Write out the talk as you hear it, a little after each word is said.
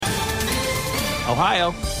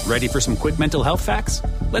Ohio, ready for some quick mental health facts?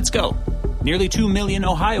 Let's go. Nearly 2 million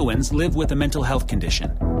Ohioans live with a mental health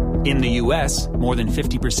condition. In the U.S., more than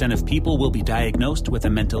 50% of people will be diagnosed with a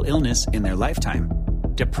mental illness in their lifetime.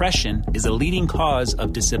 Depression is a leading cause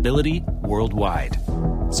of disability worldwide.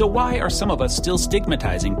 So why are some of us still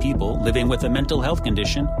stigmatizing people living with a mental health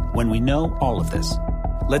condition when we know all of this?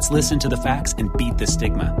 Let's listen to the facts and beat the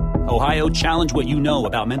stigma. Ohio, challenge what you know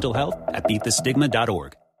about mental health at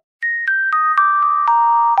beatthestigma.org.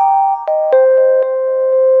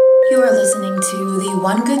 You are listening to the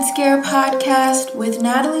One Good Scare podcast with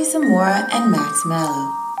Natalie Zamora and Max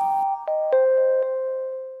Mallow.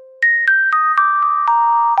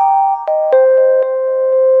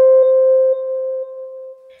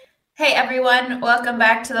 Hey everyone, welcome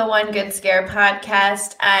back to the One Good Scare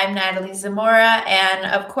podcast. I'm Natalie Zamora, and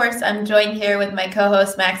of course I'm joined here with my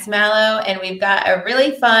co-host Max Mallow, and we've got a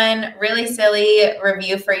really fun, really silly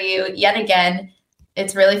review for you yet again.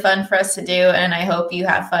 It's really fun for us to do, and I hope you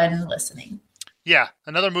have fun listening. Yeah,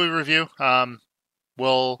 another movie review.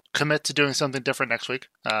 We'll commit to doing something different next week,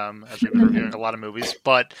 as we've been reviewing a lot of movies.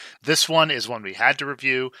 But this one is one we had to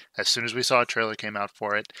review as soon as we saw a trailer came out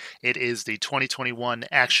for it. It is the 2021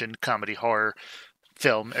 action comedy horror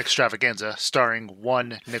film extravaganza starring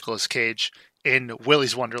one Nicolas Cage in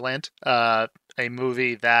Willy's Wonderland, a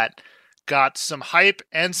movie that got some hype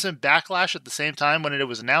and some backlash at the same time when it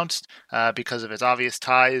was announced because of its obvious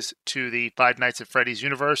ties to the Five Nights at Freddy's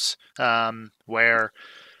universe, where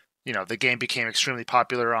the game became extremely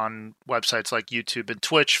popular on websites like YouTube and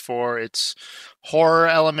Twitch for its horror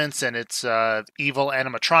elements and its evil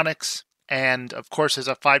animatronics. And of course, there's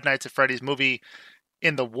a Five Nights at Freddy's movie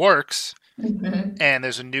in the works, and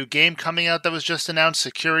there's a new game coming out that was just announced,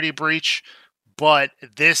 Security Breach. But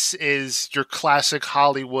this is your classic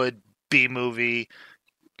Hollywood B-movie.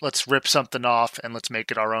 Let's rip something off and let's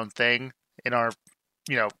make it our own thing. In our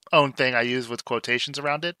own thing, I use with quotations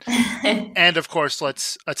around it. And of course,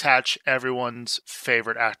 let's attach everyone's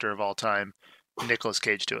favorite actor of all time, Nicolas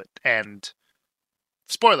Cage, to it. And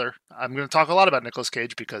spoiler, I'm going to talk a lot about Nicolas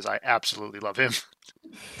Cage because I absolutely love him.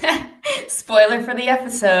 Spoiler for the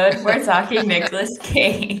episode, we're talking Nicolas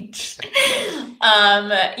Cage.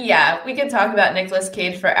 Yeah, we could talk about Nicolas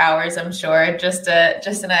Cage for hours, I'm sure. Just an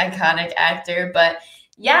iconic actor, but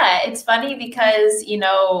yeah, it's funny because,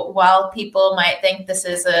 while people might think this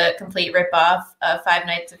is a complete ripoff of Five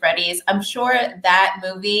Nights at Freddy's, I'm sure that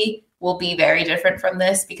movie will be very different from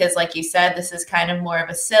this because, like you said, this is kind of more of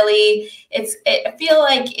a silly. I feel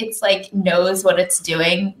like it's like knows what it's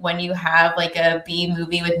doing when you have like a B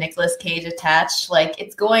movie with Nicolas Cage attached. Like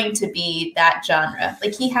it's going to be that genre.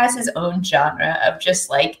 Like he has his own genre of just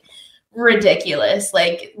like ridiculous,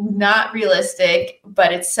 like not realistic,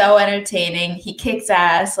 but it's so entertaining. He kicks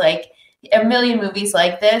ass, like a million movies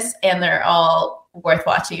like this, and they're all worth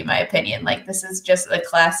watching in my opinion. Like this is just a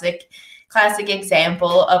classic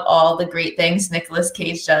example of all the great things Nicolas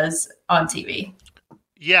Cage does on TV.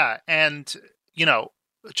 Yeah, and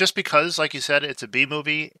just because, like you said, it's a B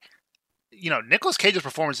movie, Nicolas Cage's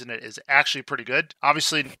performance in it is actually pretty good.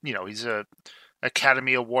 Obviously, he's a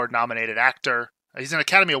Academy Award nominated actor. He's an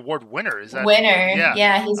Academy Award winner. Is that winner?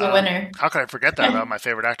 Yeah, he's a winner. How could I forget that about my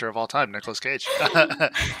favorite actor of all time, Nicolas Cage?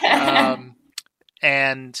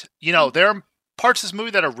 And there are parts of this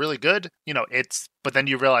movie that are really good. But then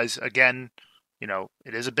you realize again,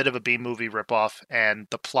 it is a bit of a B movie ripoff, and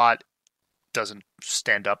the plot doesn't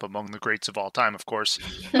stand up among the greats of all time, of course.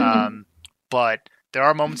 But there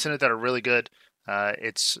are moments in it that are really good.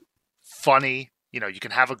 It's funny. You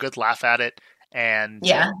can have a good laugh at it, and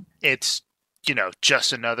it's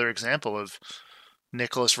just another example of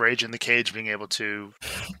Nicolas Cage in the Cage being able to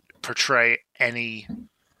portray any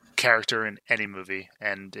character in any movie.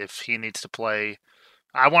 And if he needs to play,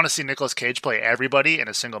 I want to see Nicolas Cage play everybody in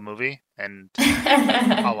a single movie, and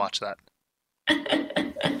I'll watch that.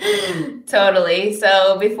 Totally.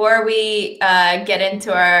 So before we get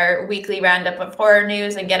into our weekly roundup of horror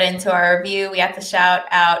news and get into our review, we have to shout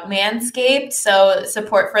out Manscaped. So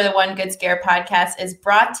support for the One Good Scare podcast is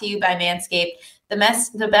brought to you by Manscaped, the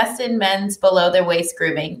best in men's below the waist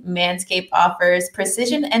grooming. Manscaped offers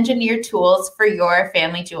precision engineered tools for your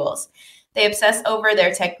family jewels. They obsess over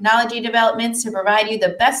their technology developments to provide you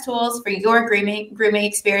the best tools for your grooming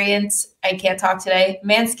experience. I can't talk today.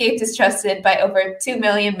 Manscaped is trusted by over 2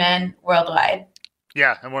 million men worldwide.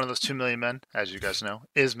 Yeah, and one of those 2 million men, as you guys know,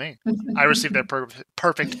 is me. I received their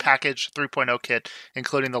perfect package 3.0 kit,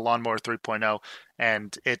 including the Lawnmower 3.0,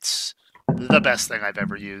 and it's the best thing I've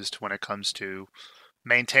ever used when it comes to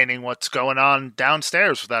maintaining what's going on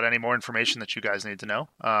downstairs without any more information that you guys need to know.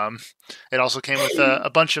 It also came with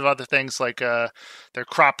a bunch of other things like their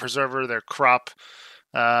crop preserver, their crop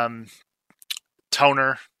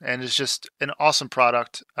toner, and it's just an awesome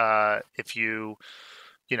product. If you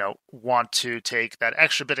want to take that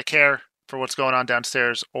extra bit of care for what's going on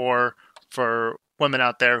downstairs, or for women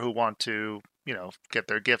out there who want to, get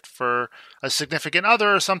their gift for a significant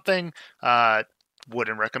other or something,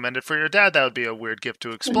 wouldn't recommend it for your dad. That would be a weird gift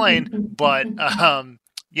to explain. But,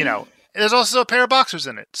 there's also a pair of boxers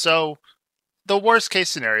in it. So the worst case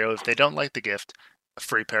scenario, if they don't like the gift, a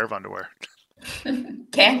free pair of underwear.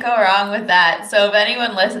 Can't go wrong with that. So if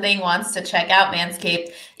anyone listening wants to check out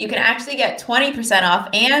Manscaped, you can actually get 20% off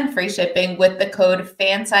and free shipping with the code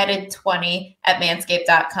FANSIDED20 at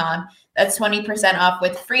manscaped.com. That's 20% off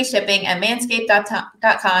with free shipping at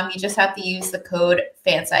manscaped.com. You just have to use the code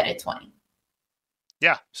FANSIDED20.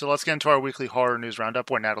 Yeah, so let's get into our weekly horror news roundup,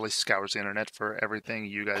 where Natalie scours the internet for everything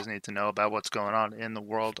you guys need to know about what's going on in the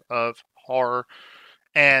world of horror.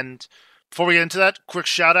 And before we get into that, quick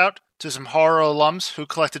shout out to some horror alums who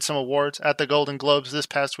collected some awards at the Golden Globes this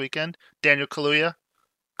past weekend. Daniel Kaluuya,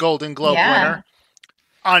 Golden Globe winner.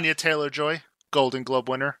 Anya Taylor-Joy, Golden Globe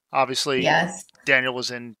winner. Obviously, yes. Daniel was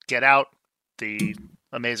in Get Out, the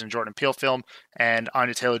amazing Jordan Peele film, and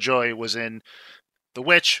Anya Taylor-Joy was in The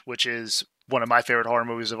Witch, which is one of my favorite horror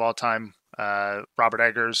movies of all time. Robert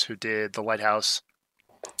Eggers, who did The Lighthouse.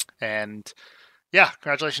 And yeah,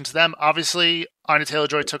 congratulations to them. Obviously, Anya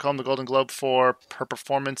Taylor-Joy took home the Golden Globe for her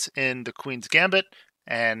performance in The Queen's Gambit.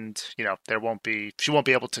 And, she won't be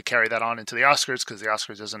able to carry that on into the Oscars, because the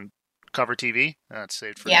Oscars doesn't cover TV. That's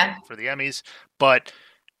saved for the Emmys. But,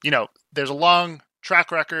 there's a long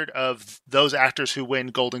track record of those actors who win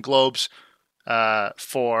Golden Globes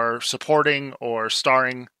for supporting or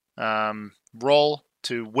starring role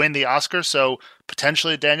to win the Oscar. So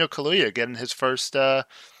potentially Daniel Kaluuya getting his first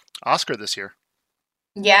Oscar this year.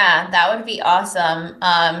 Yeah, that would be awesome.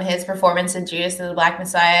 His performance in Judas and the Black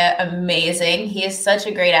Messiah, amazing. He is such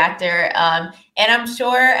a great actor. And I'm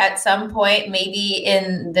sure at some point, maybe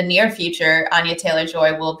in the near future, Anya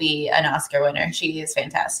Taylor-Joy will be an Oscar winner. She is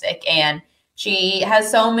fantastic. And she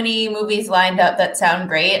has so many movies lined up that sound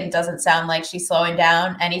great, and doesn't sound like she's slowing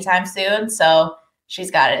down anytime soon. So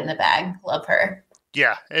she's got it in the bag. Love her.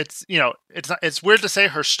 Yeah, it's it's weird to say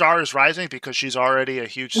her star is rising, because she's already a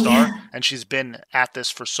huge star and she's been at this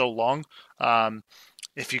for so long.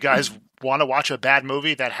 If you guys want to watch a bad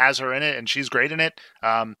movie that has her in it and she's great in it,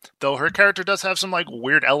 though her character does have some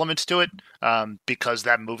weird elements to it, because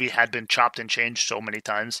that movie had been chopped and changed so many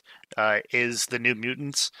times, is The New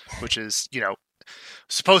Mutants, which is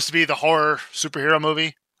supposed to be the horror superhero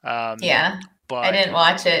movie. Yeah. But I didn't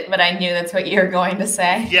watch it, but I knew that's what you were going to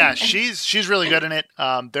say. Yeah, she's really good in it.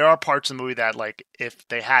 There are parts of the movie that, if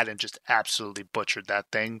they hadn't just absolutely butchered that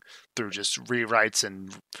thing through just rewrites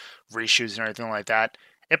and reshoots and everything like that,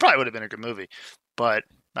 it probably would have been a good movie. But,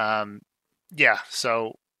 yeah,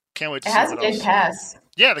 so can't wait to see what else. It has a good cast.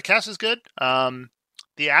 Yeah, the cast is good.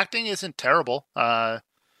 The acting isn't terrible.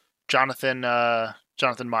 Jonathan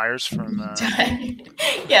Myers from...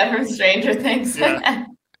 from Stranger Things. Yeah.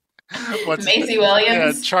 Maisie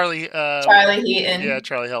Williams. Yeah, Charlie Heaton. Yeah,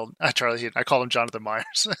 Charlie Heaton. I call him Jonathan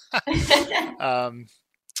Myers.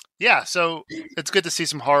 Yeah, so it's good to see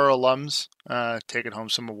some horror alums taking home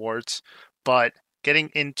some awards. But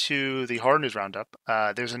getting into the horror news roundup,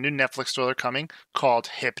 there's a new Netflix thriller coming called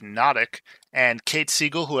Hypnotic, and Kate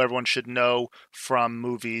Siegel, who everyone should know from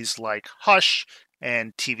movies like Hush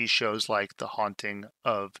and TV shows like The Haunting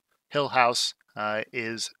of Hill House,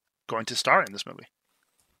 is going to star in this movie.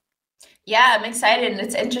 Yeah, I'm excited. And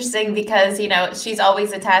it's interesting because, she's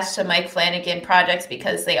always attached to Mike Flanagan projects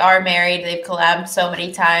because they are married. They've collabed so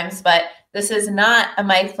many times, but this is not a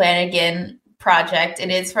Mike Flanagan project.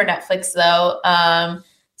 It is for Netflix, though.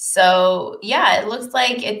 So, yeah, it looks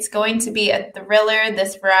like it's going to be a thriller.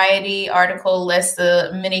 This Variety article lists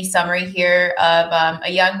a mini summary here of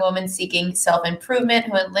a young woman seeking self-improvement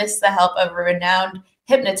who enlists the help of a renowned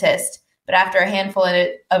hypnotist. But after a handful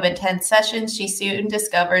of intense sessions, she soon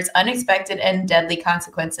discovers unexpected and deadly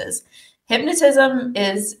consequences. Hypnotism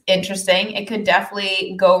is interesting. It could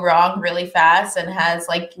definitely go wrong really fast and has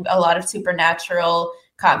a lot of supernatural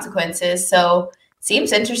consequences. So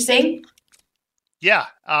seems interesting. Yeah,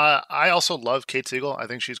 I also love Kate Siegel. I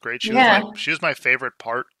think she's great. She was my favorite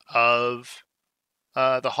part of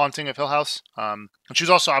The Haunting of Hill House. And she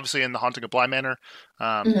was also obviously in The Haunting of Bly Manor,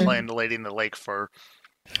 playing the lady in the lake for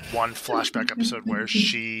one flashback episode where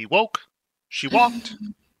she woke, she walked,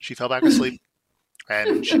 she fell back asleep,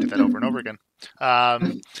 and she did that over and over again.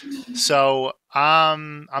 So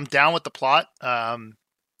I'm down with the plot.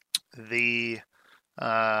 The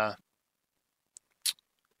uh,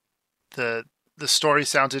 the the story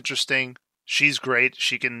sounds interesting. She's great.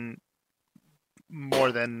 She can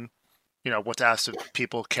more than what's asked of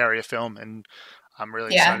people carry a film, and I'm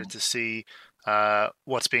really Yeah. excited to see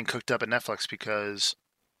what's being cooked up at Netflix because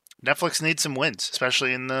Netflix needs some wins,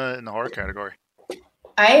 especially in the horror category.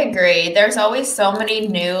 I agree. There's always so many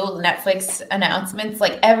new Netflix announcements,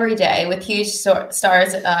 like every day, with huge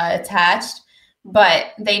stars attached.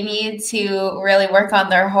 But they need to really work on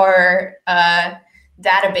their horror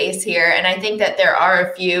database here. And I think that there are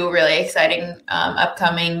a few really exciting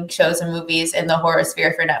upcoming shows and movies in the horror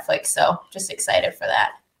sphere for Netflix. So just excited for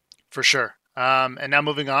that. For sure. And now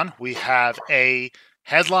moving on, we have a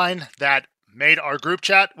headline that made our group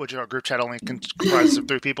chat, which our group chat only comprises of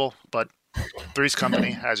 3 people, but Three's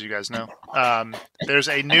Company, as you guys know. There's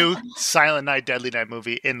a new Silent Night, Deadly Night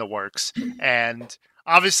movie in the works. And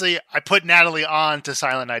obviously, I put Natalie on to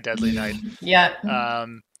Silent Night, Deadly Night. Yeah.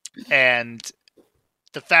 And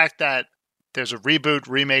the fact that there's a reboot,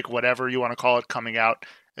 remake, whatever you want to call it, coming out,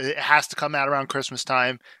 it has to come out around Christmas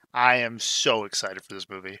time. I am so excited for this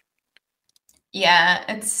movie. Yeah,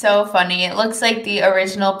 it's so funny. It looks like the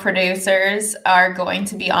original producers are going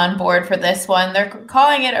to be on board for this one. They're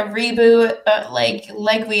calling it a reboot,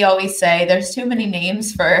 like we always say. There's too many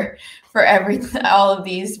names for all of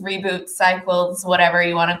these reboots, cycles, whatever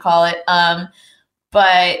you want to call it.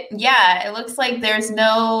 But yeah, it looks like there's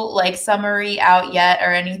no like summary out yet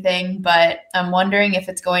or anything. But I'm wondering if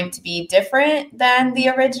it's going to be different than the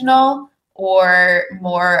original or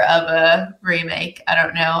more of a remake. I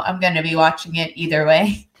don't know. I'm going to be watching it either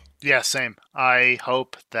way. Yeah, same. I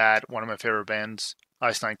hope that one of my favorite bands,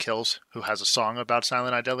 Ice Nine Kills, who has a song about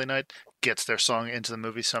Silent Night, Deadly Night, gets their song into the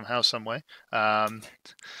movie somehow, some way.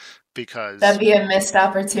 Because that'd be a missed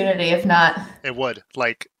opportunity if not. It would.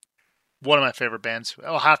 Like, one of my favorite bands.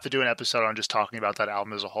 I'll have to do an episode on just talking about that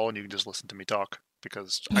album as a whole, and you can just listen to me talk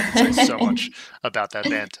because I can say so much about that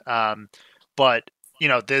band. But,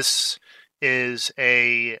 this is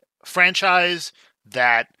a franchise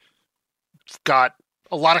that got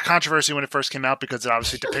a lot of controversy when it first came out because it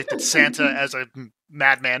obviously depicted Santa as a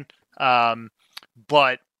madman.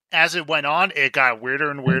 But as it went on, it got weirder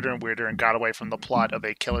and weirder and weirder and got away from the plot of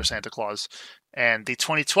a killer Santa Claus. And the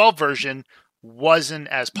 2012 version wasn't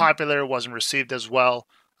as popular, wasn't received as well.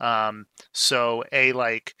 So a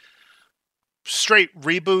straight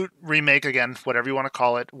reboot, remake, again, whatever you want to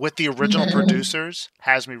call it, with the original producers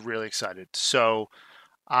has me really excited. So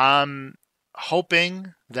I'm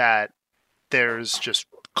hoping that there's just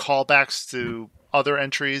callbacks to other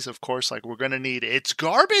entries. Of course, like we're going to need It's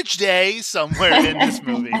Garbage Day somewhere in this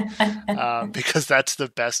movie because that's the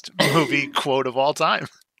best movie quote of all time.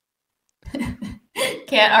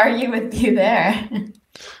 Can't argue with you there.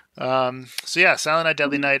 So yeah, Silent Night,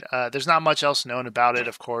 Deadly Night. There's not much else known about it,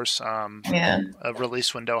 of course. A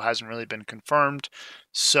release window hasn't really been confirmed,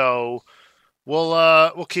 so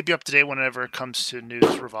we'll keep you up to date whenever it comes to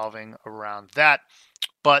news revolving around that.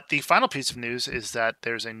 But the final piece of news is that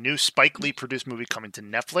there's a new Spike Lee produced movie coming to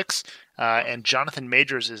Netflix, and Jonathan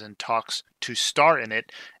Majors is in talks to star in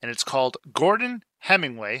it, and it's called Gordon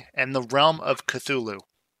Hemingway and the Realm of Cthulhu.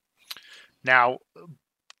 Now,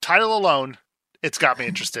 title alone, it's got me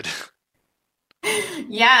interested.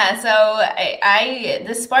 Yeah, so I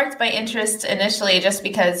this sparked my interest initially just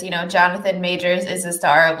because, Jonathan Majors is the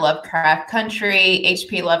star of Lovecraft Country.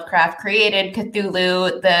 H.P. Lovecraft created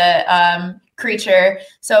Cthulhu, the creature.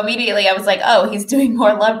 So immediately I was like, oh, he's doing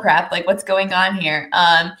more Lovecraft. Like, what's going on here?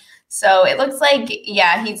 So it looks like,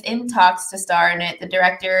 yeah, he's in talks to star in it. The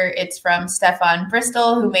director, it's from Stefan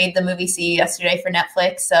Bristol, who made the movie See You Yesterday for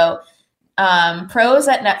Netflix. So pros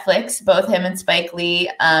at Netflix, both him and Spike Lee.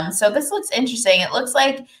 So this looks interesting. It looks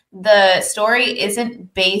like the story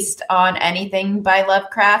isn't based on anything by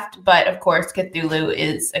Lovecraft, but of course Cthulhu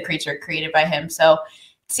is a creature created by him. So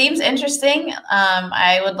it seems interesting.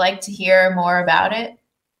 I would like to hear more about it.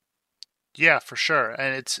 Yeah, for sure.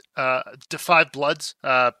 And it's Five Bloods,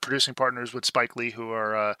 producing partners with Spike Lee, who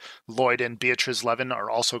are Lloyd and Beatrice Levin, are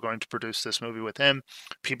also going to produce this movie with him.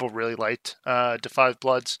 People really liked Five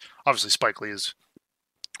Bloods. Obviously, Spike Lee is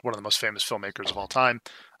one of the most famous filmmakers of all time.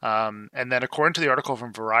 And then according to the article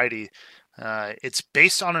from Variety, it's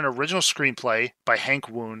based on an original screenplay by Hank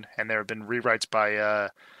Woon, and there have been rewrites by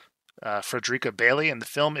Frederica Bailey, and the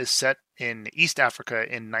film is set in East Africa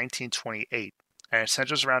in 1928. And it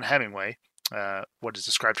centers around Hemingway, what is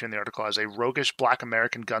described here in the article as a roguish black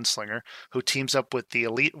American gunslinger who teams up with the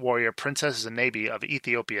elite warrior Princess Zenabi of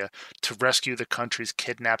Ethiopia to rescue the country's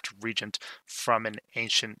kidnapped regent from an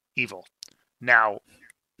ancient evil. Now,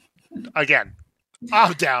 again,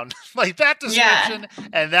 I'm down. Like that description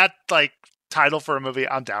and that like title for a movie,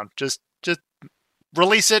 I'm down. Just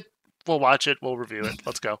release it. We'll watch it. We'll review it.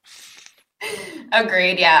 Let's go.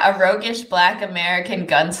 Agreed. Yeah. A roguish Black American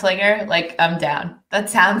gunslinger. Like, I'm down. That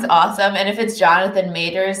sounds awesome. And if it's Jonathan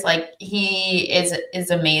Majors, like he is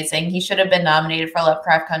amazing. He should have been nominated for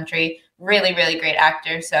Lovecraft Country. Really, really great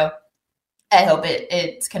actor. So I hope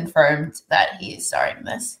it's confirmed that he's starring in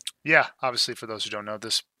this. Yeah, obviously, for those who don't know,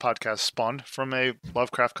 this podcast spawned from a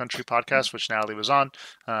Lovecraft Country podcast, which Natalie was on,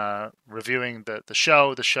 reviewing the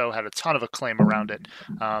show. The show had a ton of acclaim around it.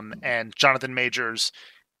 And Jonathan Majors,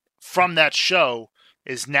 from that show,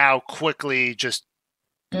 is now quickly just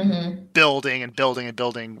building and building and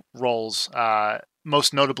building roles.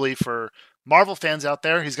 Most notably for Marvel fans out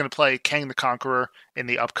there, he's going to play Kang the Conqueror in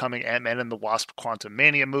the upcoming Ant-Man and the Wasp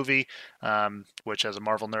Quantumania movie, which as a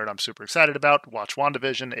Marvel nerd, I'm super excited about. Watch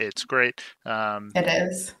WandaVision. It's great. It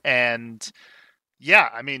is. And yeah,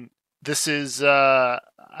 I mean, this is, I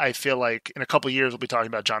feel like in a couple of years, we'll be talking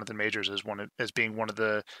about Jonathan Majors as being one of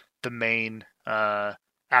the main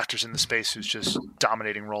actors in the space who's just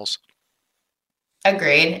dominating roles.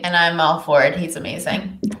 Agreed. And I'm all for it. He's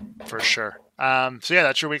amazing. For sure. So yeah,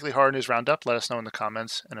 that's your weekly horror news roundup. Let us know in the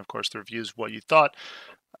comments and of course the reviews what you thought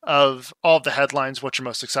of all of the headlines, what you're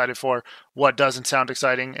most excited for, what doesn't sound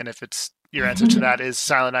exciting, and if it's your answer to that is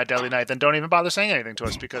Silent Night, Deadly Night, then don't even bother saying anything to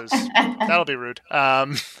us because that'll be rude.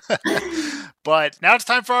 But now it's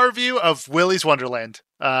time for our review of Willy's Wonderland.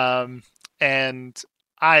 And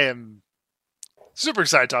I am super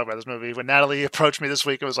excited to talk about this movie. When Natalie approached me this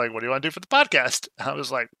week, it was like, what do you want to do for the podcast? I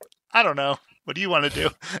was like, I don't know. What do you want to do?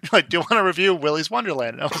 Like, do you want to review Willy's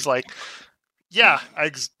Wonderland? And I was like, yeah,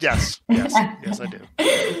 yes, I do.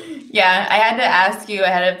 Yeah, I had to ask you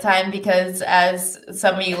ahead of time because as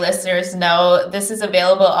some of you listeners know, this is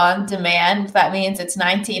available on demand. That means it's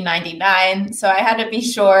 $19.99. So I had to be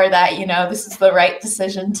sure that, this is the right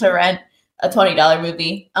decision to rent a $20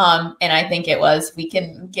 movie. And I think it was. We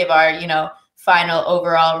can give our, final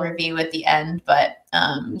overall review at the end. But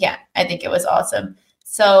yeah, I think it was awesome.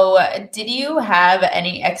 So did you have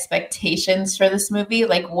any expectations for this movie?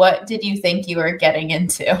 Like, what did you think you were getting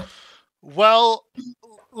into? Well,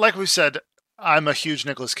 like we said, I'm a huge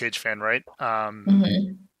Nicolas Cage fan, right? I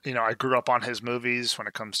grew up on his movies when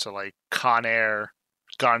it comes to like Con Air,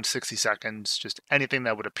 Gone in 60 Seconds, just anything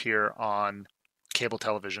that would appear on cable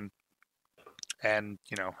television and,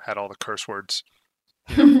 had all the curse words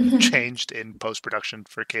changed in post-production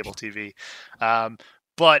for cable TV.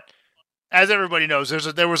 But as everybody knows,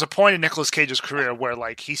 there was a point in Nicolas Cage's career where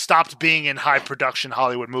like he stopped being in high production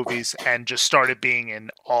Hollywood movies and just started being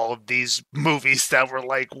in all of these movies that were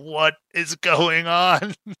like, what is going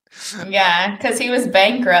on? Yeah, because he was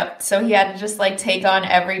bankrupt, so he had to just like take on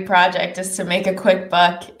every project just to make a quick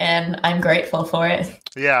buck, and I'm grateful for it.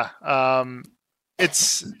 Yeah,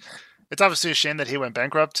 it's obviously a shame that he went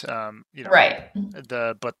bankrupt. Right.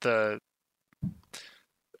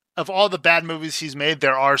 Of all the bad movies he's made,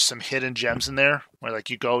 there are some hidden gems in there where like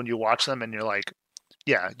you go and you watch them and you're like,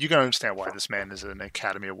 yeah, you can understand why this man is an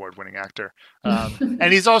Academy Award winning actor.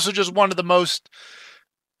 And he's also just one of the most,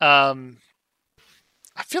 I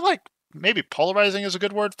feel like maybe polarizing is a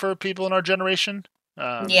good word for people in our generation.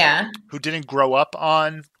 Who didn't grow up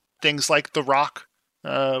on things like The Rock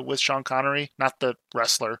with Sean Connery, not the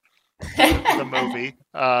wrestler, the movie.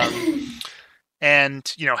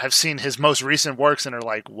 And, have seen his most recent works and are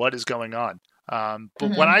like, what is going on?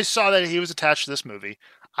 But when I saw that he was attached to this movie,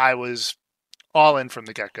 I was all in from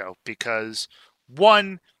the get-go because,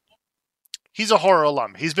 one, he's a horror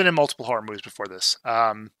alum. He's been in multiple horror movies before this.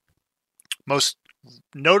 Most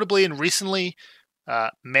notably and recently,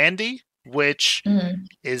 Mandy, which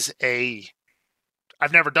is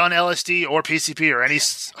I've never done LSD or PCP or any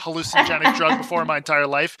hallucinogenic drug before in my entire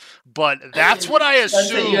life, but that's what I assume.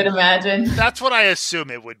 That's what you would imagine. That's what I assume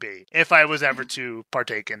it would be if I was ever to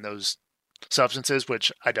partake in those substances,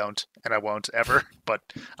 which I don't and I won't ever, but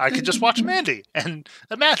I could just watch Mandy and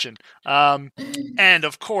imagine. And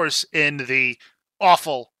of course, in the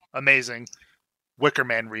awful, amazing Wicker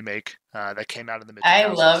Man remake that came out in the mid-2000s. I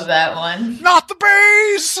love that one. Not the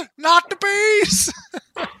bees! Not the bees!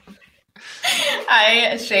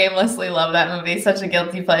 I shamelessly love that movie. Such a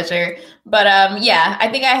guilty pleasure. But yeah, I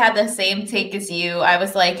think I had the same take as you. I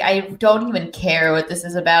was like, I don't even care what this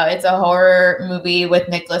is about. It's a horror movie with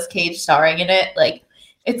Nicolas Cage starring in it. Like,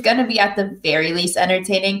 it's going to be at the very least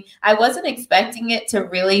entertaining. I wasn't expecting it to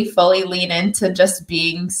really fully lean into just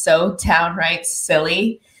being so downright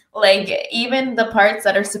silly. Like, even the parts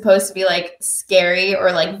that are supposed to be like scary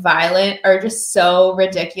or like violent are just so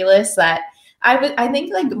ridiculous that I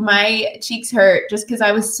think like my cheeks hurt just because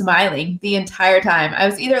I was smiling the entire time. I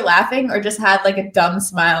was either laughing or just had like a dumb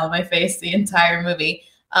smile on my face the entire movie.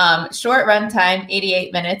 Short runtime,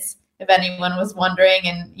 88 minutes. If anyone was wondering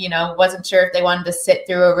and, wasn't sure if they wanted to sit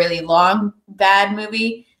through a really long, bad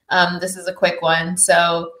movie, this is a quick one.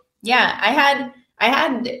 So yeah, I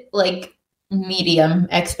had like medium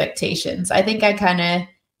expectations. I think I kind of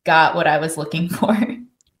got what I was looking for.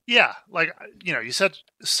 Yeah, like, you set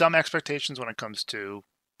some expectations when it comes to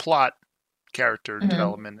plot, character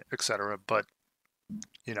development, etc. But,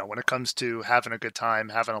 when it comes to having a good time,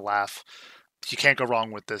 having a laugh, you can't go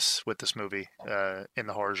wrong with this movie in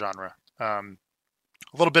the horror genre. A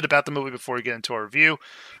little bit about the movie before we get into our review.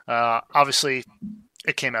 Obviously,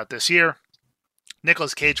 it came out this year.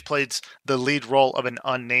 Nicolas Cage plays the lead role of an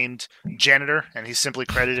unnamed janitor, and he's simply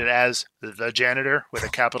credited as the janitor with a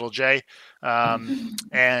capital J.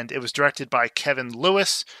 And it was directed by Kevin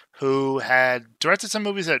Lewis, who had directed some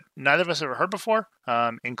movies that neither of us have ever heard before,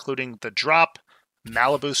 including The Drop,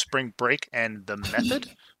 Malibu Spring Break, and The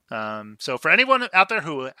Method. So for anyone out there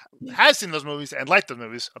who has seen those movies and liked those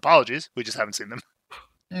movies, apologies, we just haven't seen them.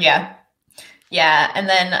 Yeah, and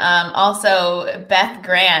then also Beth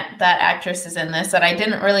Grant, that actress, is in this that I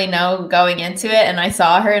didn't really know going into it, and I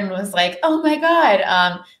saw her and was like, oh my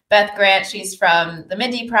God. Beth Grant, she's from The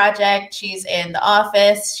Mindy Project. She's in The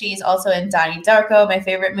Office. She's also in Donnie Darko, my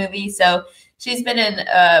favorite movie. So she's been in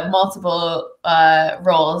multiple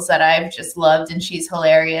roles that I've just loved, and she's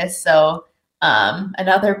hilarious. So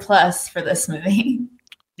another plus for this movie.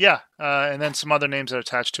 Yeah, and then some other names that are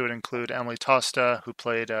attached to it include Emily Tosta, who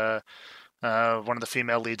played one of the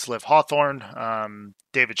female leads, Liv Hawthorne,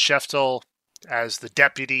 David Sheftel as the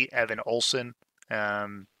deputy, Evan Olsen.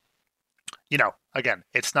 Again,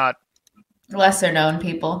 it's not lesser known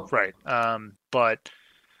people, right? But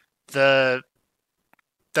that's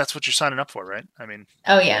what you're signing up for, right? I mean,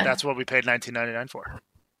 oh yeah, that's what we paid $19.99 for.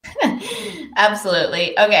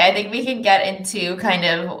 Absolutely. Okay, I think we can get into kind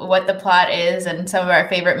of what the plot is and some of our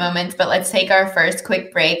favorite moments, but let's take our first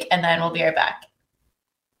quick break and then we'll be right back.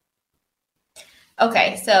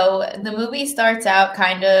 Okay, so the movie starts out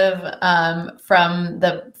kind of from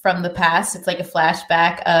the past. It's like a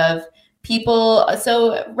flashback of people.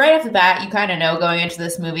 So right off the bat, you kind of know going into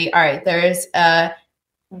this movie, all right, there's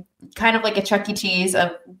kind of like a Chuck E. Cheese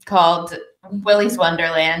called Willy's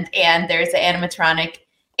Wonderland, and there's the animatronic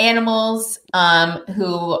animals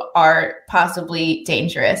who are possibly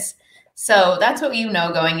dangerous. So that's what you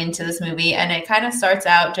know going into this movie, and it kind of starts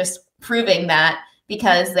out just proving that,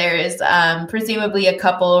 because there is presumably a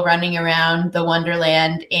couple running around the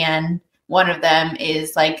Wonderland, and one of them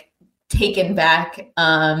is like taken back,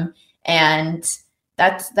 and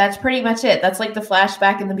that's pretty much it. That's like the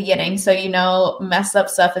flashback in the beginning, so messed up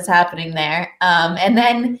stuff is happening there, and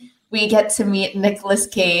then we get to meet Nicolas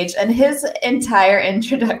Cage, and his entire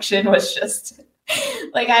introduction was just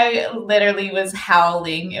like, I literally was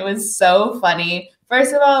howling. It was so funny.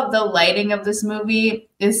 First of all, the lighting of this movie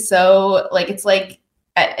is so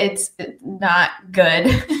it's not good.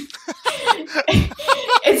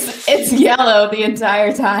 it's yellow the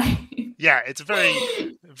entire time. Yeah, it's a very,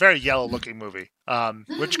 very yellow looking movie,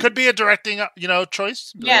 which could be a directing,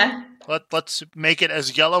 choice. Yeah. Let's make it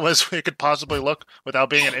as yellow as it could possibly look without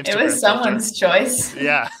being an Instagram It was someone's choice.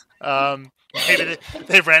 Yeah. Maybe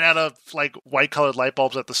they ran out of like white colored light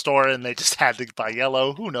bulbs at the store and they just had to buy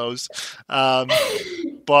yellow. Who knows?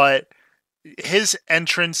 But his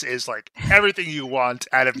entrance is like everything you want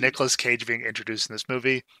out of Nicolas Cage being introduced in this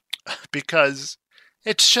movie, because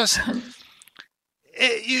it's just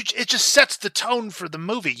it just sets the tone for the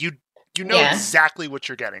movie. You know exactly what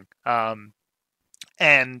you're getting.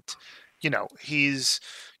 And you're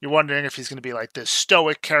wondering if he's going to be like this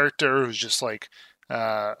stoic character who's just like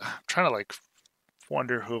I'm trying to like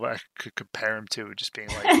wonder who I could compare him to, just being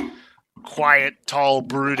like quiet, tall,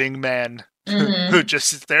 brooding man. Who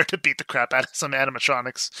just is there to beat the crap out of some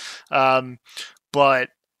animatronics. But,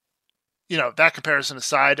 that comparison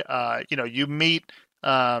aside, you meet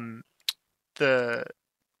the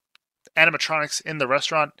animatronics in the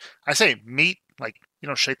restaurant. I say meet, like, you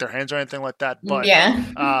don't shake their hands or anything like that. But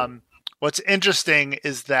what's interesting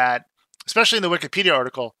is that, especially in the Wikipedia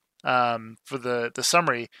article for the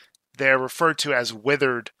summary, they're referred to as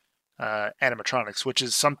withered animatronics, which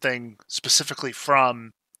is something specifically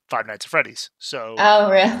from Five Nights at Freddy's. So,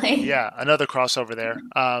 oh, really? Yeah, another crossover there.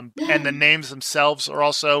 And the names themselves are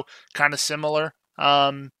also kind of similar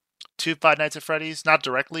to Five Nights at Freddy's, not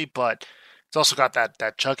directly, but it's also got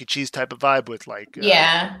that Chuck E. Cheese type of vibe with like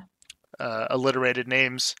alliterated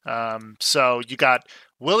names. So you got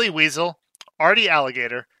Willy Weasel, Artie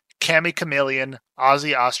Alligator, Cammy Chameleon,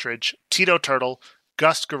 Ozzy Ostrich, Tito Turtle,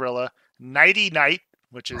 Gus Gorilla, Nighty Night,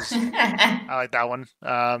 which is, I like that one,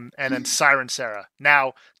 and then Siren Sarah.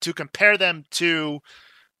 Now, to compare them to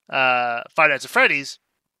Five Nights at Freddy's,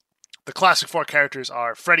 the classic four characters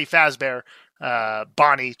are Freddy Fazbear,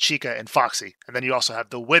 Bonnie, Chica, and Foxy. And then you also have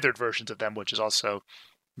the withered versions of them, which is also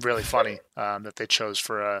really funny that they chose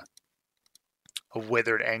for a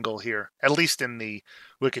withered angle here, at least in the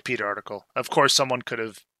Wikipedia article. Of course, someone could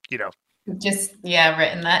have, just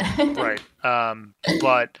written that. Right.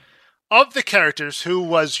 But of the characters, who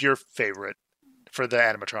was your favorite for the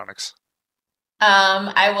animatronics?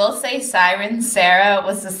 I will say Siren Sarah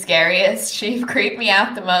was the scariest. She creeped me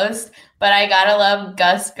out the most, but I gotta love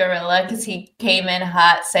Gus Gorilla because he came in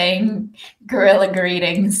hot saying gorilla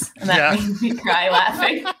greetings, and that made me cry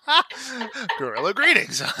laughing. Gorilla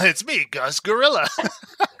greetings. It's me, Gus Gorilla.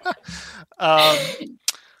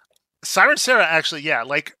 Siren Sarah, actually,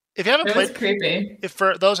 like, if you haven't played, was creepy. If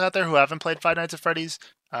for those out there who haven't played Five Nights at Freddy's,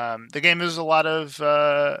 the game is a lot of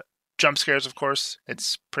jump scares, of course.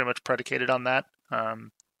 It's pretty much predicated on that.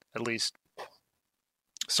 At least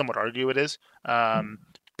some would argue it is.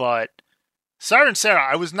 But Siren Sarah,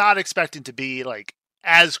 I was not expecting to be like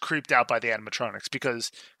as creeped out by the animatronics,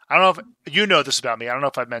 because I don't know if you know this about me. I don't know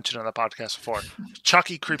if I've mentioned it on the podcast before.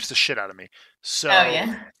 Chucky creeps the shit out of me. So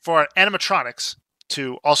for animatronics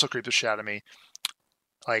to also creep the shit out of me,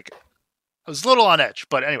 like, I was a little on edge.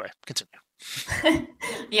 But anyway, continue.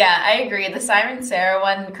 Yeah, I agree. The Siren Sarah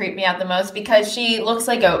one creeped me out the most because she looks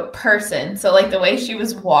like a person. So like the way she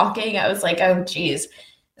was walking, I was like, oh geez,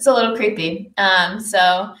 it's a little creepy.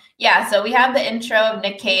 So we have the intro of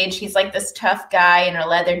Nick Cage. He's like this tough guy in a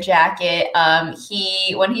leather jacket.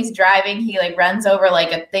 When he's driving, he like runs over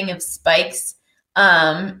like a thing of spikes.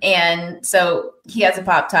 And so he has a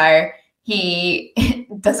pop tire. He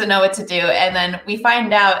doesn't know what to do. And then we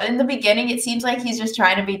find out in the beginning, it seems like he's just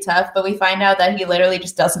trying to be tough, but we find out that he literally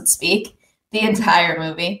just doesn't speak the entire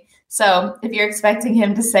movie. So if you're expecting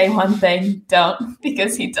him to say one thing, don't,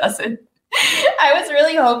 because he doesn't. I was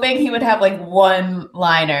really hoping he would have like one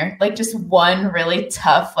liner, like just one really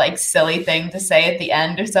tough, like silly thing to say at the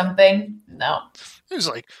end or something. No. It was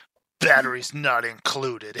like, batteries not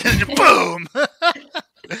included. And boom!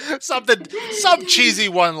 Some cheesy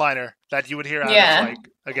one-liner that you would hear out of, like,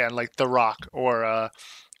 again, like The Rock or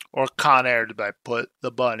Con Air to like, put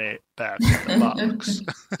the bunny back in the box.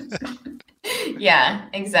 Yeah,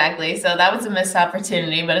 exactly. So that was a missed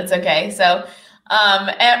opportunity, but it's okay. So,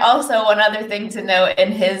 and also one other thing to note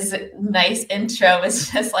in his nice intro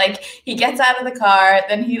is just like he gets out of the car,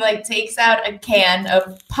 then he like takes out a can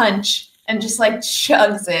of punch and just like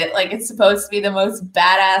chugs it like it's supposed to be the most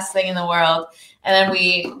badass thing in the world. And then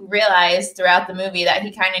we realize throughout the movie that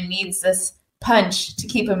he kind of needs this punch to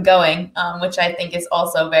keep him going, which I think is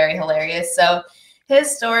also very hilarious. So his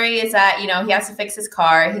story is that, he has to fix his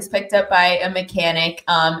car. He's picked up by a mechanic.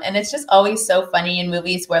 And it's just always so funny in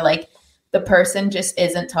movies where like the person just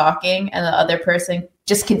isn't talking and the other person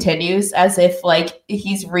just continues as if like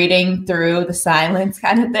he's reading through the silence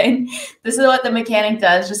kind of thing. This is what the mechanic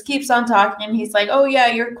does, just keeps on talking. And he's like, oh yeah,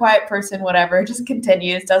 you're a quiet person, whatever, just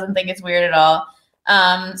continues, doesn't think it's weird at all.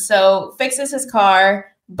 So fixes his car,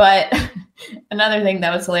 but another thing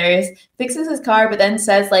that was hilarious, fixes his car, but then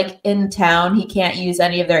says like in town, he can't use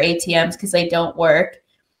any of their ATMs because they don't work.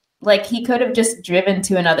 Like he could have just driven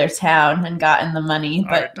to another town and gotten the money,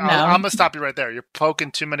 but right, no. I'm gonna stop you right there. You're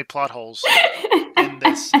poking too many plot holes in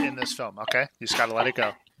this film. Okay, you just gotta let it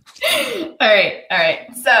go. All right.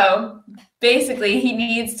 So basically, he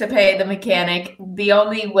needs to pay the mechanic. The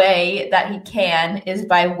only way that he can is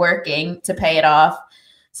by working to pay it off.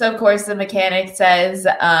 So of course, the mechanic says,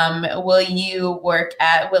 "Will you work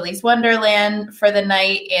at Willy's Wonderland for the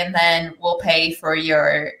night, and then we'll pay for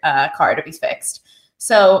your car to be fixed."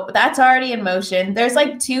 So that's already in motion. There's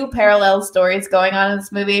like two parallel stories going on in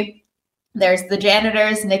this movie. There's the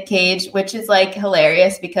janitor's Nick Cage, which is like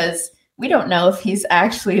hilarious because we don't know if he's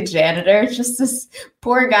actually a janitor. It's just this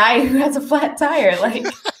poor guy who has a flat tire. Like,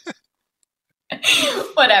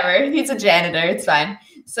 whatever. He's a janitor. It's fine.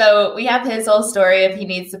 So we have his whole story of he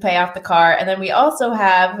needs to pay off the car. And then we also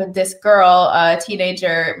have this girl,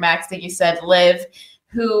 teenager, Max, that you said, Liv,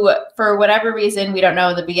 who, for whatever reason, we don't know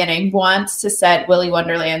in the beginning, wants to set Willy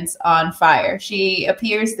Wonderland's on fire. She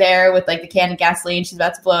appears there with like the can of gasoline. She's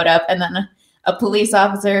about to blow it up. And then a police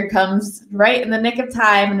officer comes right in the nick of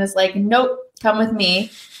time and is like, nope, come with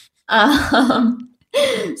me.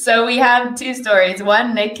 So we have two stories.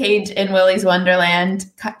 One, Nick Cage in Willy's Wonderland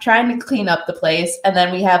trying to clean up the place. And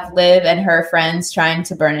then we have Liv and her friends trying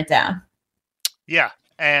to burn it down. Yeah.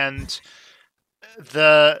 And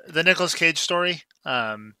the Nicolas Cage story,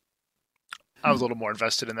 I was a little more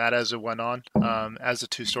invested in that as it went on, as the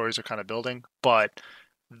two stories are kind of building. But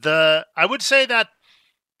I would say that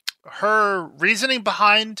her reasoning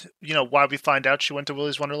behind, why we find out she went to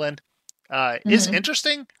Willy's Wonderland is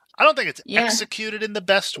interesting. I don't think it's executed in the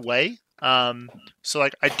best way. So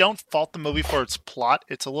like, I don't fault the movie for its plot.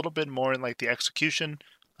 It's a little bit more in like the execution,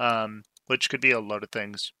 which could be a load of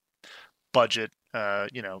things, budget, a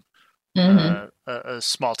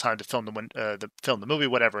small time to film the movie,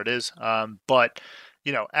 whatever it is. But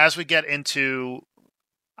as we get into,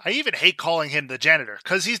 I even hate calling him the janitor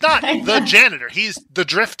because he's not the janitor. He's the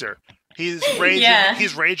drifter. He's Rage.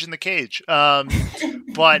 He's Rage in the Cage.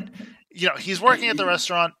 But he's working at the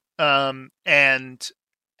restaurant. And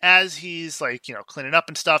as he's like cleaning up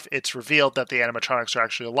and stuff, it's revealed that the animatronics are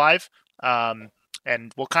actually alive. And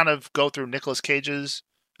we'll kind of go through Nicolas Cage's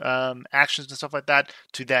actions and stuff like that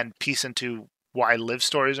to then piece into why Liv's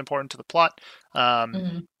story is important to the plot.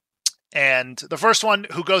 And the first one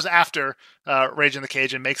who goes after Rage in the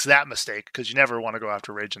Cage and makes that mistake, because you never want to go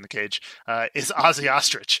after Rage in the Cage, is Ozzy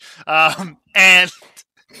Ostrich. And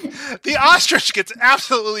the ostrich gets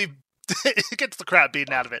absolutely gets the crap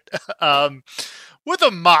beaten out of it with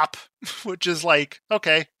a mop, which is like,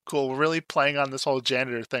 okay, cool. We're really playing on this whole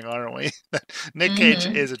janitor thing, aren't we? Nick Cage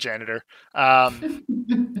is a janitor.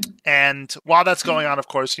 And while that's going on, of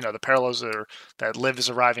course, the parallels are that Liv is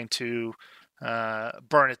arriving to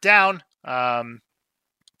burn it down,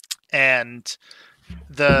 and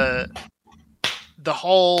the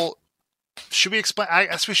whole. Should we explain? I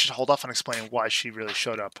guess we should hold off on explaining why she really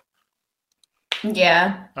showed up.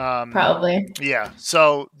 Yeah, probably. Yeah.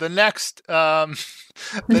 So the next,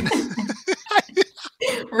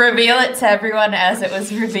 reveal it to everyone as it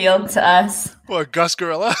was revealed to us. What, Gus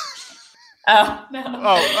Gorilla? Oh no!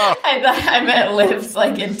 Oh! I meant Liv's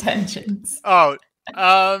like intentions. Oh,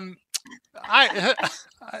 I'll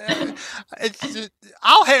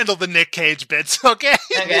handle the Nick Cage bits, okay?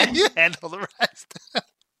 Okay. You handle the rest.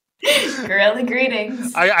 Gorilla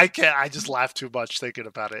greetings. I can't. I just laugh too much thinking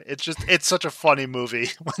about it. It's such a funny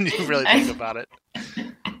movie when you really think about it.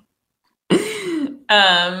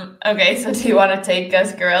 Okay, so do you want to take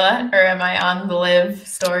Gus Gorilla, or am I on the Liv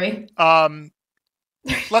story?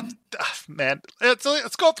 Let's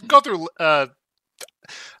go through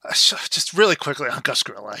just really quickly on Gus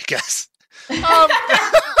Gorilla, I guess.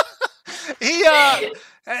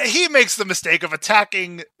 He makes the mistake of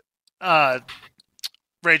attacking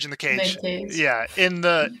Rage in the Cage. Yeah, in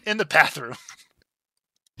the bathroom.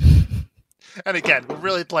 And again, we're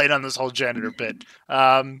really playing on this whole janitor bit.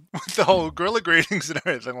 With the whole gorilla greetings and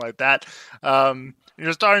everything like that.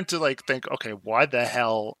 You're starting to like think, okay, why the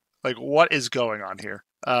hell? Like, what is going on here?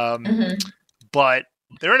 But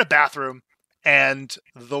they're in a bathroom, and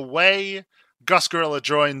the way Gus Gorilla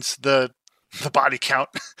joins the body count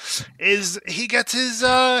is he gets his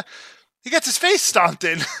face stomped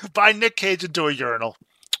in by Nick Cage into a urinal.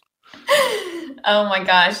 Oh my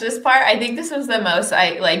gosh, this part, I think this was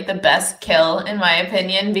the best kill in my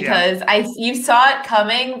opinion, because you saw it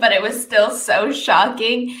coming, but it was still so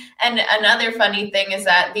shocking. And another funny thing is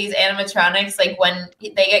that these animatronics, like when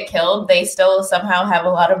they get killed, they still somehow have a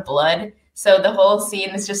lot of blood. So the whole scene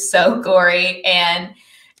is just so gory, and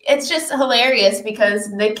it's just hilarious because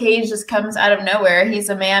Nick Cage just comes out of nowhere. He's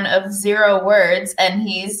a man of 0 words, and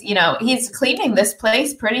he's cleaning this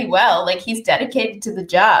place pretty well. Like, he's dedicated to the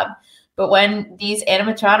job. But when these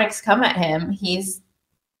animatronics come at him, he's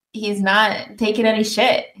not taking any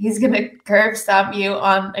shit. He's going to curb stomp you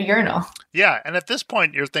on a urinal. Yeah, and at this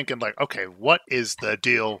point, you're thinking like, okay, what is the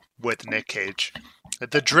deal with Nick Cage?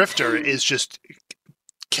 The Drifter is just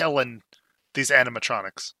killing these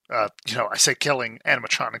animatronics. I say killing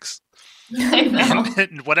animatronics. I know.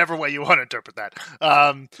 In whatever way you want to interpret that.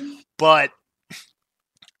 But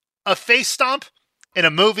a face stomp in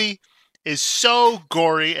a movie is so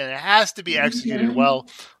gory, and it has to be executed well.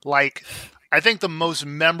 Like, I think the most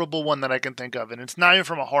memorable one that I can think of, and it's not even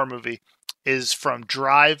from a horror movie, is from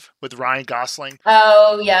Drive with Ryan Gosling.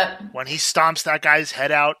 Oh, yeah. When he stomps that guy's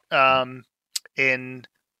head out in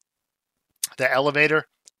the elevator.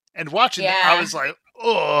 And watching it, I was like,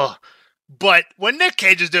 oh. But when Nick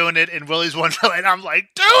Cage is doing it in Willy's Wonderland, I'm like,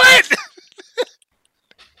 do it!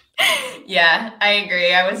 Yeah, I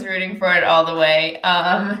agree. I was rooting for it all the way.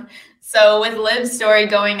 So with Liv's story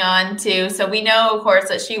going on too, so we know, of course,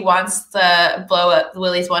 that she wants to blow up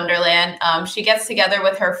Willy's Wonderland. She gets together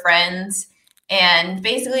with her friends, and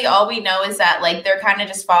basically all we know is that like they're kind of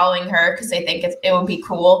just following her because they think it would be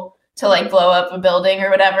cool to like blow up a building or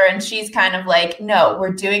whatever. And she's kind of like, no,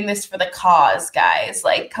 we're doing this for the cause, guys.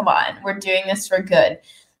 Like, come on, we're doing this for good.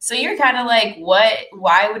 So you're kind of like,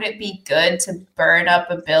 why would it be good to burn up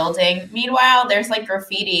a building? Meanwhile, there's like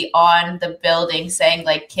graffiti on the building saying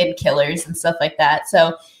like kid killers and stuff like that.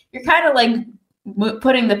 So you're kind of like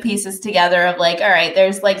putting the pieces together of like, all right,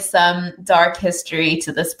 there's like some dark history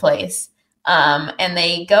to this place. And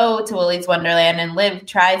they go to Willy's Wonderland, and Liv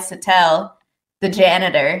tries to tell the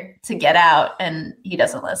janitor to get out, and he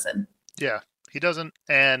doesn't listen. Yeah, he doesn't.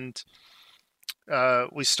 And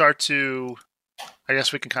we start to, I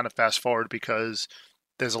guess we can kind of fast forward because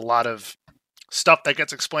there's a lot of stuff that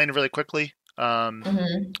gets explained really quickly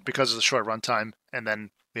because of the short runtime. And then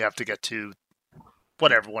we have to get to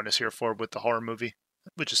what everyone is here for with the horror movie,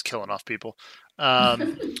 which is killing off people.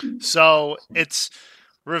 So it's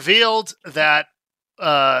revealed that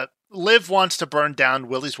Liv wants to burn down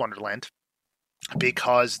Willy's Wonderland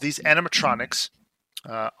because these animatronics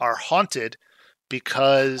are haunted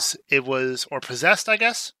because it was, or possessed, I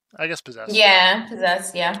guess possessed. Yeah,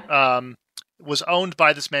 possessed, yeah. Was owned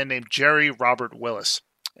by this man named Jerry Robert Willis.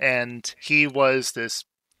 And he was this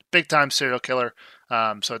big-time serial killer.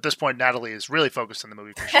 So at this point, Natalie is really focused on the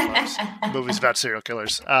movie because she loves movies about serial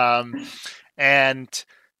killers. And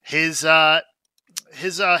his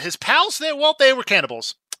pals, they were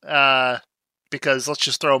cannibals. Because let's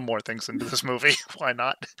just throw more things into this movie. Why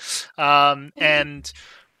not? And,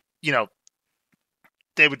 you know,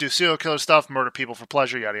 they would do serial killer stuff, murder people for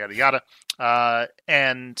pleasure, yada, yada, yada.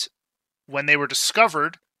 And when they were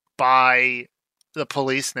discovered by the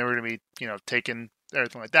police and they were going to be, you know, taken,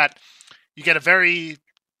 everything like that, you get a very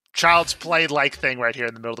Child's Play-like thing right here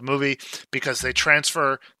in the middle of the movie because they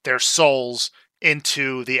transfer their souls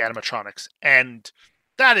into the animatronics. And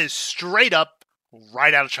that is straight up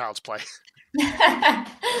right out of Child's Play.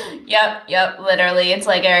 Yep, literally. It's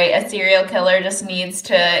like, all right, a serial killer just needs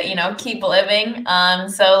to, you know, keep living.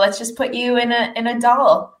 So let's just put you in a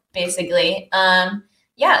doll, basically.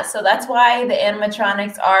 Yeah, so that's why the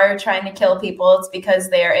animatronics are trying to kill people. It's because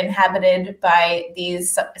they're inhabited by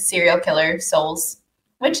these serial killer souls.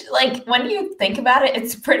 Which, like, when you think about it,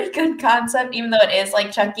 it's a pretty good concept, even though it is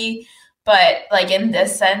like Chucky. But, like, in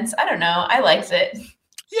this sense, I don't know. I liked it.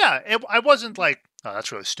 Yeah, I wasn't like, oh,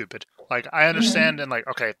 that's really stupid. Like, I understand and like,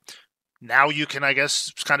 okay, now you can, I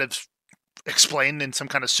guess, kind of explain in some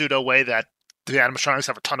kind of pseudo way that the animatronics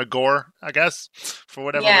have a ton of gore, I guess, for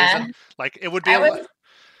whatever reason. Like, it would be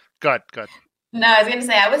Good. No, I was going to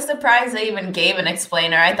say, I was surprised they even gave an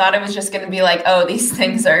explainer. I thought it was just going to be like, oh, these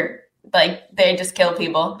things are, like, they just kill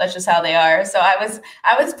people. That's just how they are. So I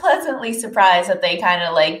was pleasantly surprised that they kind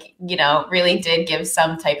of, like, you know, really did give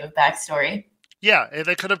some type of backstory. Yeah,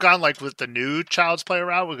 they could have gone like with the new Child's Play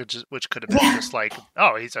route, which could have been just like,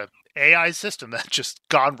 oh, he's a AI system that just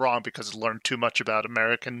gone wrong because it learned too much about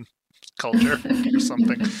American culture or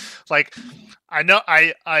something. Like, I know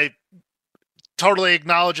I totally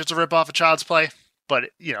acknowledge it's a ripoff of Child's Play, but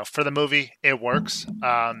you know, for the movie, it works.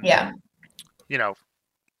 Yeah. You know,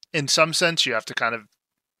 in some sense, you have to kind of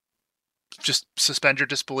just suspend your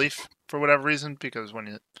disbelief for whatever reason, because when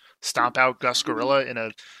you stomp out Gus Gorilla in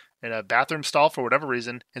a bathroom stall for whatever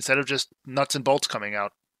reason, instead of just nuts and bolts coming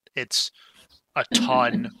out, it's a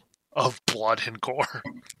ton of blood and gore.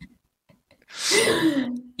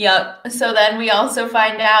 Yep. So then we also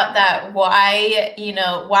find out that why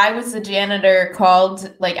was the janitor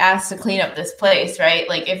called, like, asked to clean up this place, right?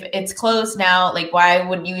 Like, if it's closed now, like, why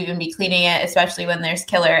would you even be cleaning it, especially when there's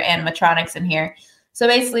killer animatronics in here? So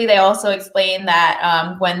basically, they also explain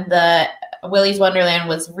that when the Willy's Wonderland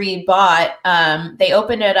was rebought, they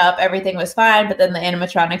opened it up, everything was fine, but then the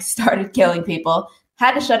animatronics started killing people,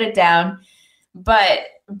 had to shut it down. But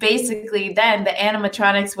basically then the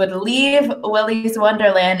animatronics would leave Willy's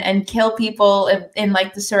Wonderland and kill people in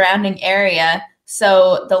like the surrounding area.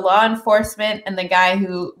 So the law enforcement and the guy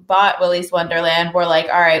who bought Willy's Wonderland were like,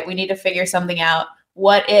 all right, we need to figure something out.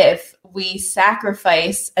 What if we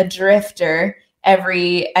sacrifice a drifter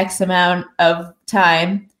every X amount of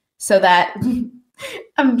time so that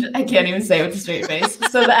I can't even say it with a straight face.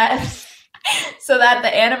 So that the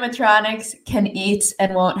animatronics can eat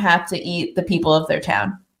and won't have to eat the people of their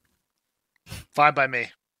town. Fine by me.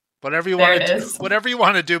 Whatever you want to do, whatever you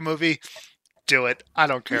want to do, movie, do it. I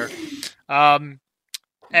don't care. And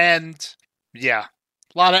yeah,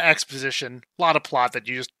 a lot of exposition, a lot of plot that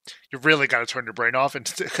you really got to turn your brain off,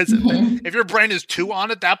 because if your brain is too on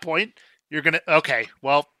at that point, you're gonna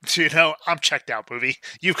I'm checked out, movie.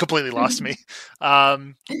 You've completely lost me.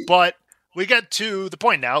 But we get to the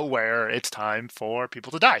point now where it's time for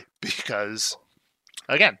people to die because,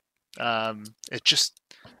 again, it's just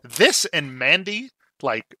this and Mandy,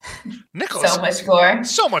 like Nicholas,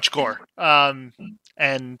 so much gore.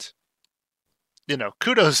 And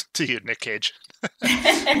kudos to you, Nick Cage.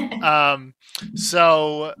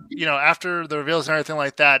 So, after the reveals and everything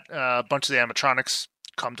like that, a bunch of the animatronics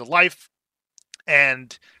come to life.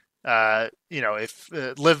 And, if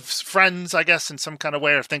Liv's friends, I guess, in some kind of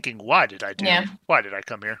way are thinking, why did I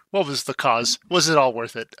come here? What was the cause? Was it all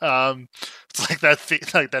worth it? It's like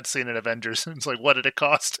that scene in Avengers. It's like, what did it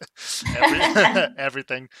cost?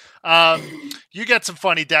 Everything. You get some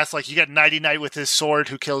funny deaths. Like you get Nighty Night with his sword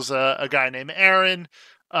who kills a guy named Aaron.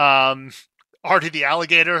 Artie the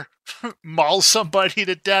alligator mauls somebody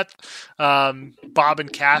to death. Bob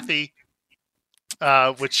and Kathy,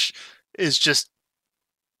 which is just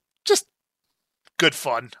good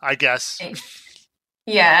fun, I guess.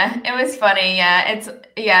 Yeah, it was funny.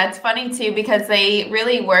 It's funny too because they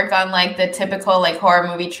really work on like the typical like horror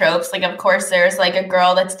movie tropes. Like, of course, there's like a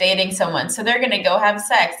girl that's dating someone, so they're gonna go have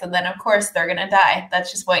sex, and then of course they're gonna die.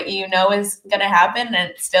 That's just what is gonna happen,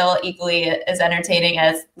 and it's still equally as entertaining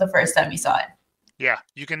as the first time you saw it. Yeah,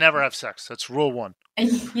 you can never have sex. That's rule 1.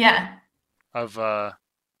 Yeah. Of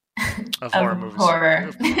horror movies.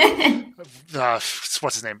 Horror.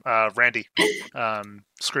 What's his name? Randy.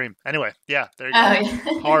 Scream. Anyway, yeah, there you go.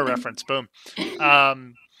 Yeah. Horror reference. Boom.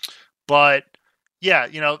 But yeah,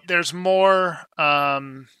 there's more, a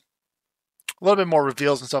little bit more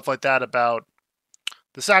reveals and stuff like that about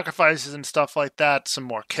the sacrifices and stuff like that. Some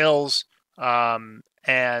more kills.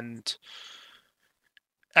 And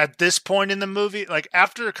at this point in the movie, like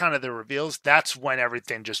after kind of the reveals, that's when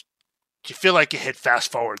everything just, you feel like you hit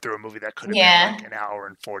fast forward through a movie that could have been like an hour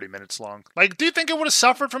and 40 minutes long. Like, do you think it would have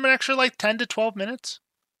suffered from an extra like 10 to 12 minutes?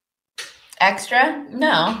 Extra?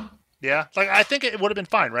 No. Yeah. Like, I think it would have been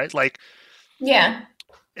fine, right? Like, yeah.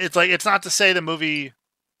 It's like, it's not to say the movie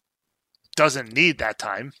doesn't need that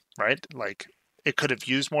time, right? Like, it could have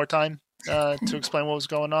used more time to explain what was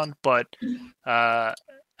going on. But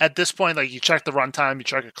at this point, like, you check the runtime, you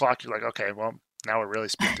check the clock, you're like, okay, well, now we're really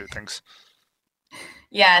speeding through things.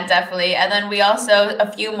 Yeah, definitely. And then we also,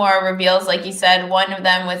 a few more reveals, like you said, one of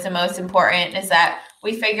them was the most important, is that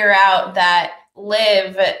we figure out that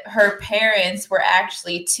Liv, her parents were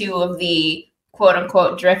actually 2 of the quote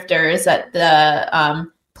unquote drifters that the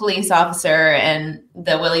police officer and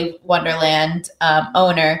the Willy Wonderland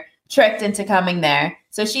owner tricked into coming there.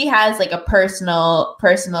 So she has like a personal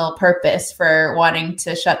purpose for wanting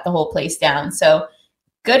to shut the whole place down. So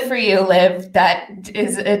good for you, Liv. That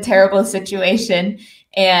is a terrible situation.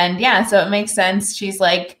 And yeah, so it makes sense. She's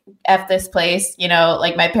like, F this place,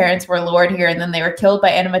 like my parents were lured here and then they were killed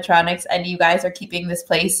by animatronics, and you guys are keeping this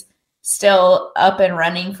place still up and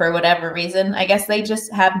running for whatever reason. I guess they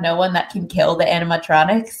just have no one that can kill the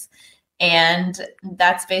animatronics. And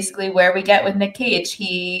that's basically where we get with Nick Cage.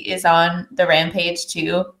 He is on the rampage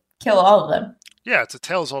to kill all of them. Yeah, it's a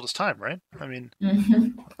tale as old as time, right? I mean,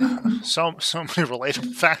 so many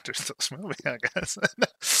relatable factors to this movie, I guess.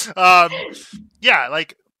 Yeah,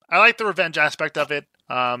 like I like the revenge aspect of it.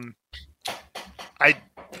 I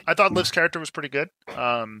thought Liv's character was pretty good.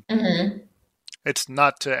 It's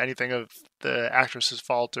not to anything of the actress's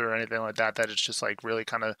fault or anything like that. That it's just like really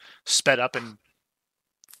kind of sped up and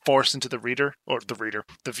forced into the viewer.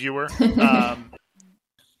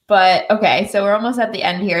 But okay, so we're almost at the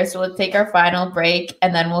end here. So let's take our final break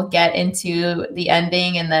and then we'll get into the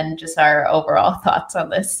ending and then just our overall thoughts on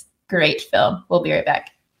this great film. We'll be right back.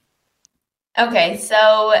 Okay,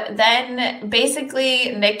 so then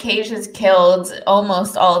basically Nick Cage has killed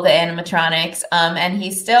almost all of the animatronics, and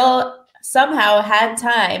he still somehow had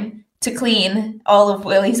time to clean all of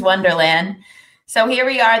Willy's Wonderland. So here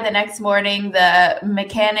we are the next morning. The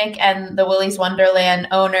mechanic and the Willy's Wonderland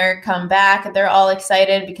owner come back. They're all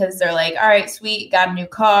excited because they're like, all right, sweet, got a new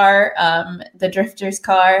car, the Drifter's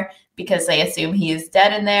car, because they assume he is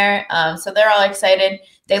dead in there. So they're all excited.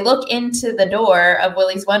 They look into the door of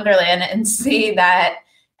Willy's Wonderland and see that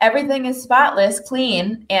everything is spotless,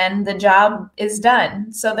 clean, and the job is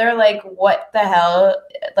done. So they're like, what the hell?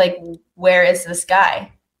 Like, where is this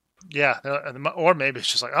guy? Yeah, or maybe it's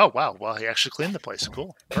just like, oh, wow, well, he actually cleaned the place.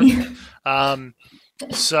 Cool. Perfect.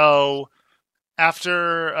 So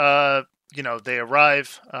after, they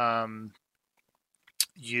arrive,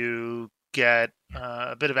 you get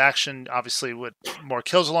a bit of action, obviously, with more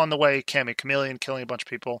kills along the way. Cammy Chameleon killing a bunch of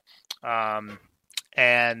people.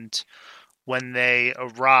 And when they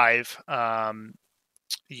arrive,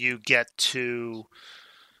 you get to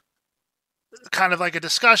kind of like a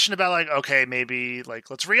discussion about like, okay, maybe like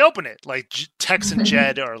let's reopen it. Like Tex and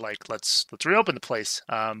Jed are like, let's reopen the place.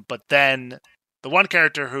 But then the one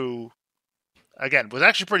character who, again, was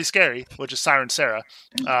actually pretty scary, which is Siren Sarah,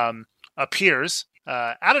 appears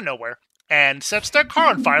out of nowhere and sets their car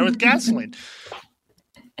on fire with gasoline.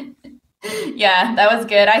 Yeah, that was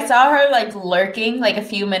good. I saw her like lurking like a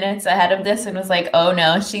few minutes ahead of this and was like, oh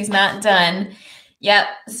no, she's not done. Yep.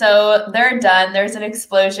 So they're done. There's an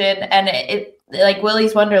explosion and it like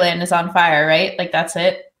Willy's Wonderland is on fire, right? Like that's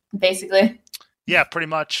it, basically. Yeah, pretty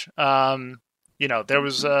much. There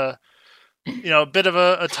was a bit of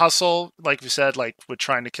a tussle, like you said, like with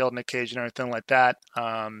trying to kill Nick Cage and everything like that.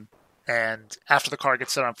 And after the car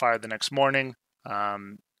gets set on fire the next morning,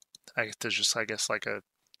 there's just, I guess, like a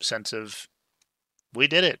sense of we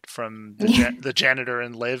did it from the janitor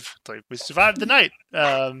and Liv. It's like we survived the night,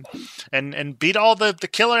 and beat all the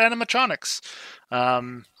killer animatronics.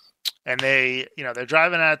 And they're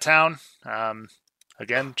driving out of town.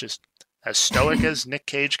 Again, just as stoic as Nick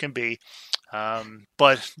Cage can be.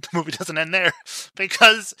 But the movie doesn't end there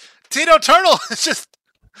because Tito Turtle is just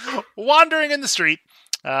wandering in the street,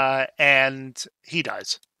 and he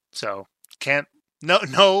dies. So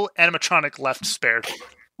no animatronic left spared.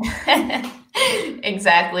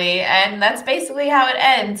 Exactly. And that's basically how it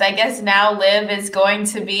ends. I guess now Liv is going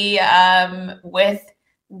to be with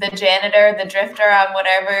the janitor, the drifter, on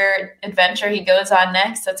whatever adventure he goes on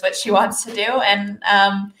next. That's what she wants to do. And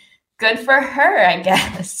good for her, I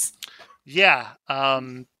guess. Yeah.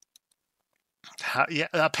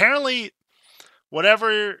 Apparently,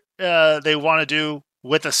 whatever they want to do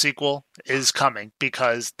with a sequel is coming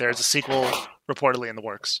because there's a sequel reportedly in the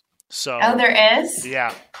works. So, there is?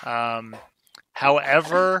 Yeah.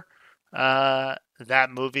 However, that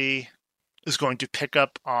movie is going to pick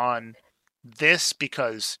up on this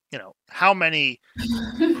because, how many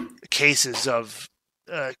cases of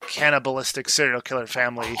cannibalistic serial killer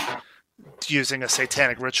family using a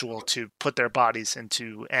satanic ritual to put their bodies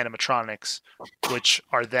into animatronics, which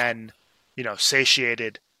are then,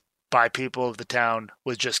 satiated by people of the town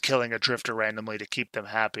with just killing a drifter randomly to keep them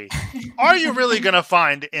happy. Are you really going to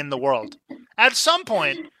find in the world? At some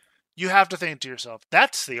point, you have to think to yourself,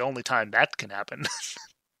 that's the only time that can happen.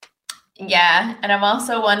 Yeah, and I'm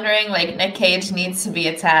also wondering, like, Nick Cage needs to be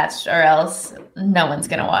attached or else no one's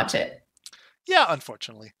going to watch it. Yeah,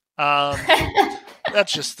 unfortunately.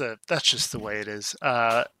 That's just the way it is.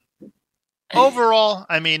 Overall,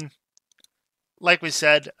 I mean, like we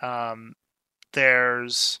said,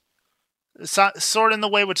 there's sort of in the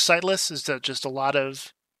way with Sightless is that just a lot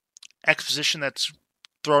of exposition that's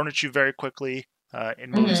thrown at you very quickly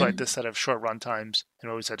in movies like this that have short run times, in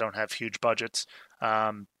movies that don't have huge budgets.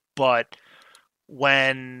 But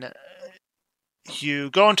when you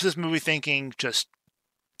go into this movie thinking just,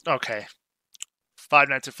 okay, Five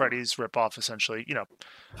Nights at Freddy's ripoff, essentially.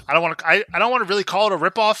 I don't want to really call it a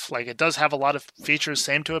ripoff. Like, it does have a lot of features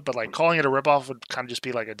same to it, but like calling it a ripoff would kind of just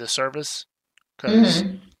be like a disservice because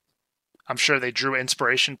I'm sure they drew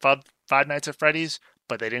inspiration from Five Nights at Freddy's,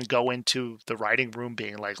 but they didn't go into the writing room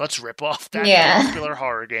being like, let's rip off that popular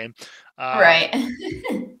horror game. Right.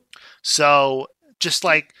 So just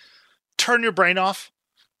like turn your brain off.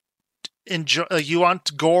 Enjoy. You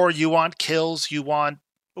want gore, you want kills, you want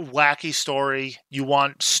wacky story, you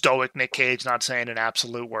want stoic Nick Cage not saying an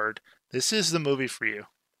absolute word. This is the movie for you.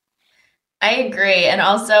 I agree. And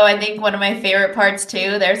also I think one of my favorite parts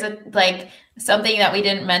too, there's something that we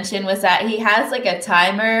didn't mention was that he has like a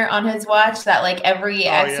timer on his watch that like every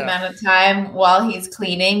amount of time while he's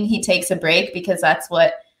cleaning, he takes a break because that's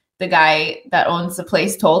what the guy that owns the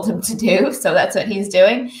place told him to do. So that's what he's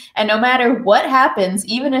doing. And no matter what happens,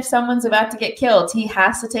 even if someone's about to get killed, he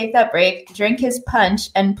has to take that break, drink his punch,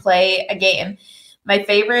 and play a game. My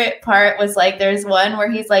favorite part was like there's one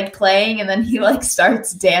where he's like playing and then he like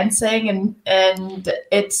starts dancing and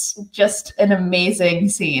it's just an amazing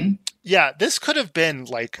scene. Yeah, this could have been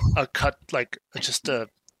like a cut, like just a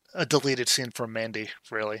deleted scene from Mandy,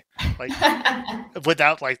 really. Like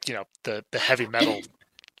without like, the heavy metal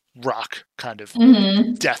rock kind of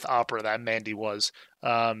death opera that Mandy was.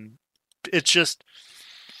 It's just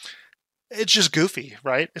goofy,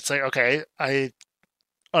 right? It's like, okay, I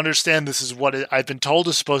understand this is what I've been told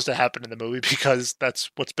is supposed to happen in the movie because that's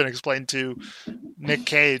what's been explained to Nick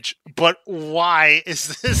Cage, but why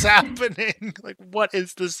is this happening? Like, what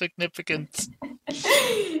is the significance?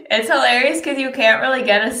 It's hilarious because you can't really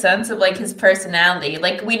get a sense of like his personality.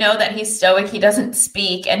 Like, we know that he's stoic, he doesn't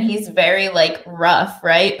speak, and he's very like rough,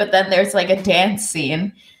 right? But then there's like a dance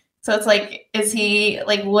scene. So it's like, is he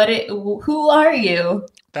like, who are you?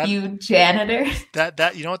 You janitor?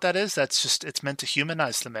 That you know what that is? That's just, it's meant to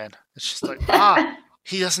humanize the man. It's just like,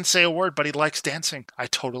 he doesn't say a word, but he likes dancing. I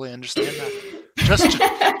totally understand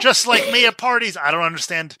that. Just like me at parties, I don't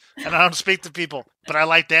understand and I don't speak to people, but I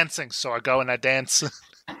like dancing, so I go and I dance.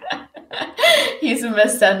 He's a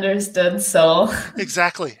misunderstood soul.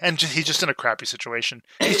 Exactly. And he's just in a crappy situation.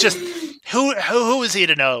 He's just who was he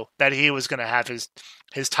to know that he was going to have his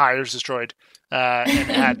tires destroyed and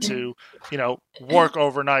had to, work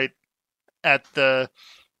overnight at the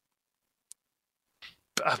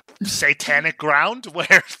satanic ground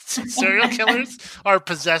where serial killers are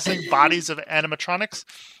possessing bodies of animatronics?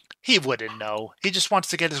 He wouldn't know. He just wants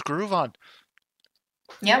to get his groove on.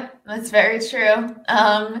 Yep, that's very true.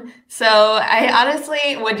 So I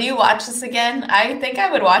honestly, would you watch this again? I think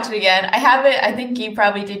I would watch it again. I have it, I think you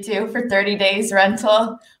probably do too, for 30 days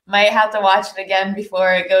rental. Might have to watch it again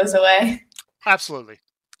before it goes away. Absolutely.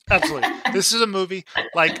 This is a movie,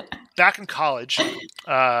 like, back in college,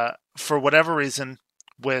 for whatever reason,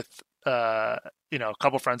 with a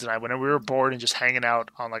couple friends and I, whenever we were bored and just hanging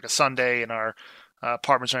out on like a Sunday in our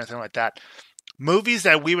apartments or anything like that, movies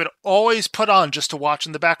that we would always put on just to watch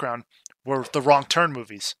in the background were the Wrong Turn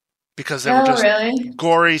movies, because they were just really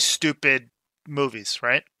gory, stupid movies,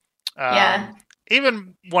 right? Yeah.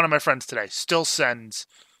 Even one of my friends today still sends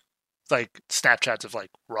like Snapchats of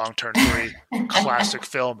like Wrong Turn 3, classic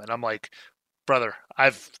film, and I'm like, brother,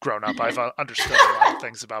 I've grown up. I've understood a lot of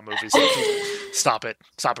things about movies. Stop it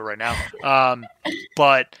right now.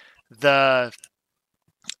 But the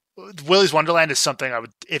Willy's Wonderland is something I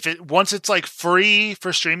would, once it's like free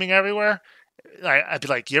for streaming everywhere, I'd be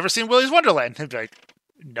like, you ever seen Willy's Wonderland? I'd be like,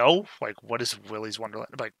 no. Like, what is Willy's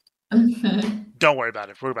Wonderland? I'm like, don't worry about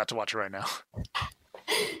it. We're about to watch it right now.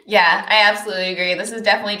 Yeah, I absolutely agree. This is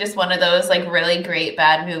definitely just one of those like really great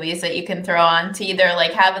bad movies that you can throw on to either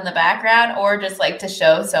like have in the background or just like to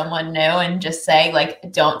show someone new and just say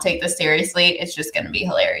like, don't take this seriously. It's just going to be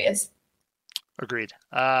hilarious. Agreed.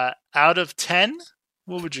 Out of 10,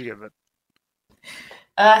 what would you give it?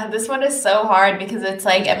 This one is so hard because it's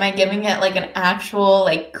like, am I giving it like an actual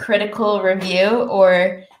like critical review,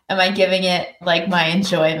 or am I giving it like my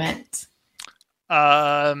enjoyment?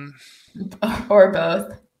 Or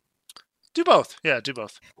both. Do both. Yeah, do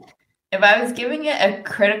both. If I was giving it a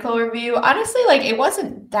critical review, honestly, like it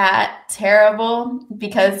wasn't that terrible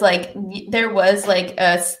because like there was like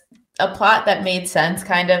a plot that made sense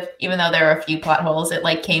kind of, even though there were a few plot holes, it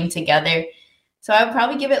like came together. So I would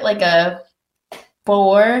probably give it like a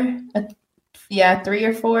 4, 3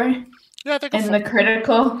 or 4. Yeah, I think in the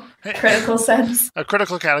critical sense. A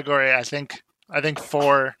critical category, I think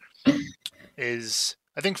 4 is.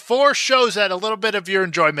 I think 4 shows that a little bit of your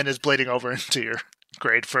enjoyment is bleeding over into your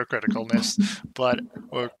grade for criticalness,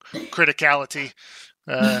 or criticality.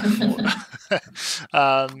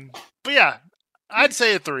 But yeah, I'd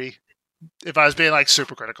say a 3. If I was being like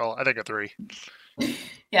super critical, I think a 3.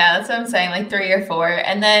 Yeah, that's what I'm saying, like 3 or 4.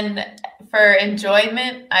 And then for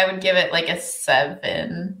enjoyment, I would give it like a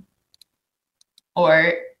 7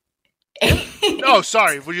 or 8. Oh,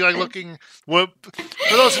 sorry. Were you like looking? For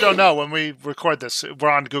those who don't know, when we record this,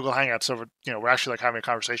 we're on Google Hangouts, so we're actually like having a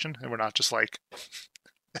conversation, and we're not just like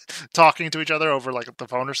talking to each other over like the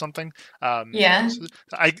phone or something. Yeah.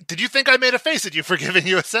 Did you think I made a face at you for giving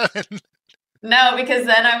you a 7? No, because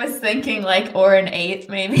then I was thinking like, or an 8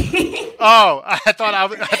 maybe. Oh, I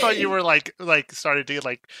thought you were like started to get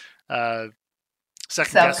like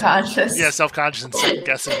second self-conscious. Guessing. Yeah, self-conscious and second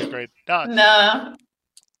guessing your grade. No.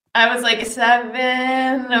 I was like a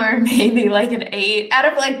 7 or maybe like an 8 out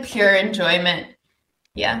of like pure enjoyment.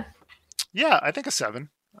 Yeah. Yeah, I think a 7.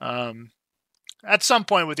 At some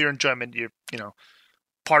point with your enjoyment,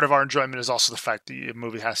 part of our enjoyment is also the fact that your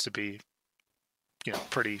movie has to be,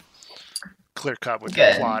 pretty clear cut with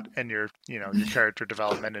your plot and your character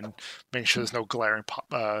development and making sure there's no glaring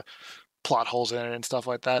plot holes in it and stuff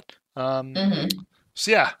like that.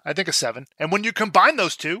 So yeah, I think a 7. And when you combine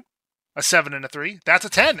those two, a 7 and a 3, that's a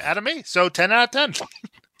 10 out of me. So 10 out of 10.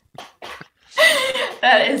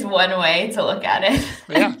 That is one way to look at it.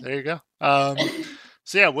 Yeah, there you go.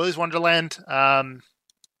 So yeah, Willy's Wonderland.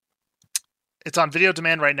 It's on video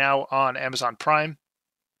demand right now on Amazon Prime.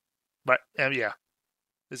 But yeah.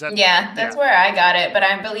 That's where I got it, but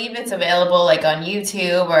I believe it's available like on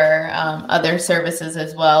YouTube or other services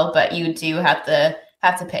as well. But you do have to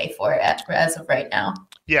pay for it as of right now.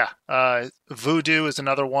 Yeah, Vudu is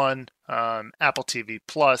another one. Apple TV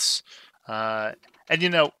Plus, and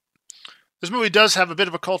this movie does have a bit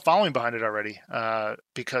of a cult following behind it already,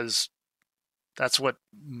 because that's what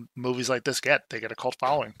movies like this get. They get a cult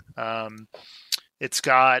following. It's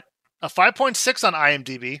got a 5.6 on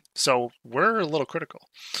IMDb, so we're a little critical.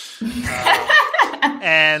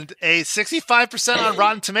 And a 65% on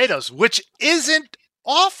Rotten Tomatoes, which isn't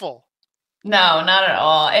awful. No, not at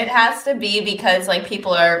all. It has to be because like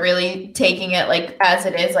people are really taking it like as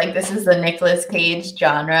it is, like this is the Nicolas Cage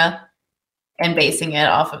genre and basing it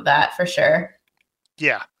off of that for sure.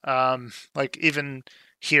 Yeah. Like even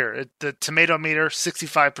here, the tomato meter,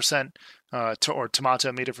 65%, or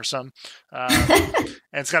tomato meter for some. And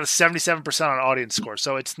it's got a 77% on audience score.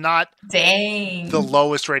 So it's not Dang. the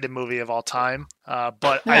lowest rated movie of all time.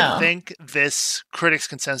 But No. I think this critics'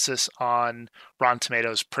 consensus on Rotten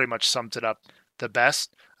Tomatoes pretty much sums it up the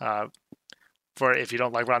best. For if you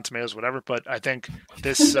don't like Rotten Tomatoes, whatever. But I think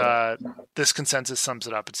this this consensus sums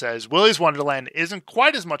it up. It says Willy's Wonderland isn't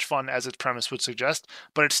quite as much fun as its premise would suggest,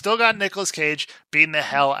 but it's still got Nicolas Cage beating the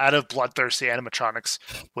hell out of bloodthirsty animatronics,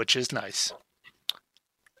 which is nice.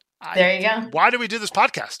 There you go. Why do we do this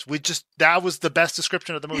podcast? That was the best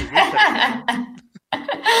description of the movie we've been.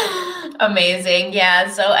 Amazing. Yeah.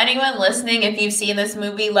 So anyone listening, if you've seen this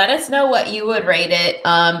movie, let us know what you would rate it.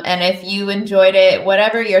 And if you enjoyed it,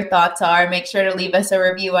 whatever your thoughts are, make sure to leave us a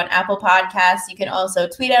review on Apple Podcasts. You can also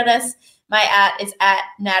tweet at us. My @ is at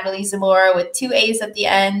Natalie Zamora with 2 A's at the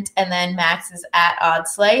end. And then Max is at Odd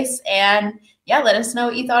Slice. And yeah, let us know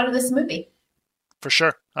what you thought of this movie. For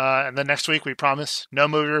sure. And then next week, we promise no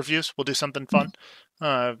movie reviews. We'll do something fun,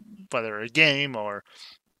 whether a game or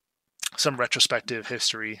some retrospective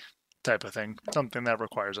history type of thing, something that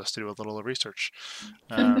requires us to do a little research.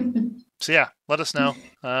 So yeah, let us know.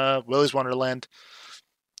 Willy's Wonderland,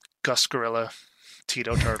 Gus Gorilla,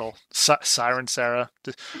 Tito Turtle, Siren Sarah.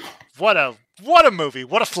 What a movie!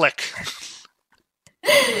 What a flick!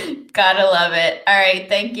 Gotta love it. All right,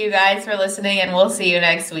 thank you guys for listening, and we'll see you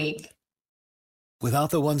next week.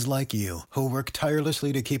 Without the ones like you who work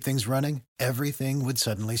tirelessly to keep things running, everything would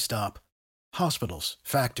suddenly stop. Hospitals,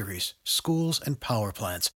 factories, schools, and power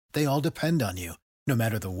plants, they all depend on you. No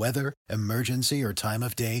matter the weather, emergency, or time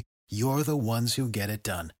of day, you're the ones who get it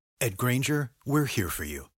done. At Grainger, we're here for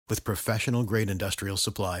you with professional-grade industrial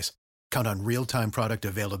supplies. Count on real-time product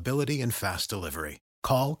availability and fast delivery.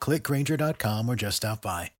 Call, click Grainger.com, or just stop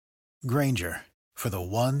by. Grainger, for the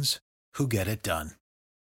ones who get it done.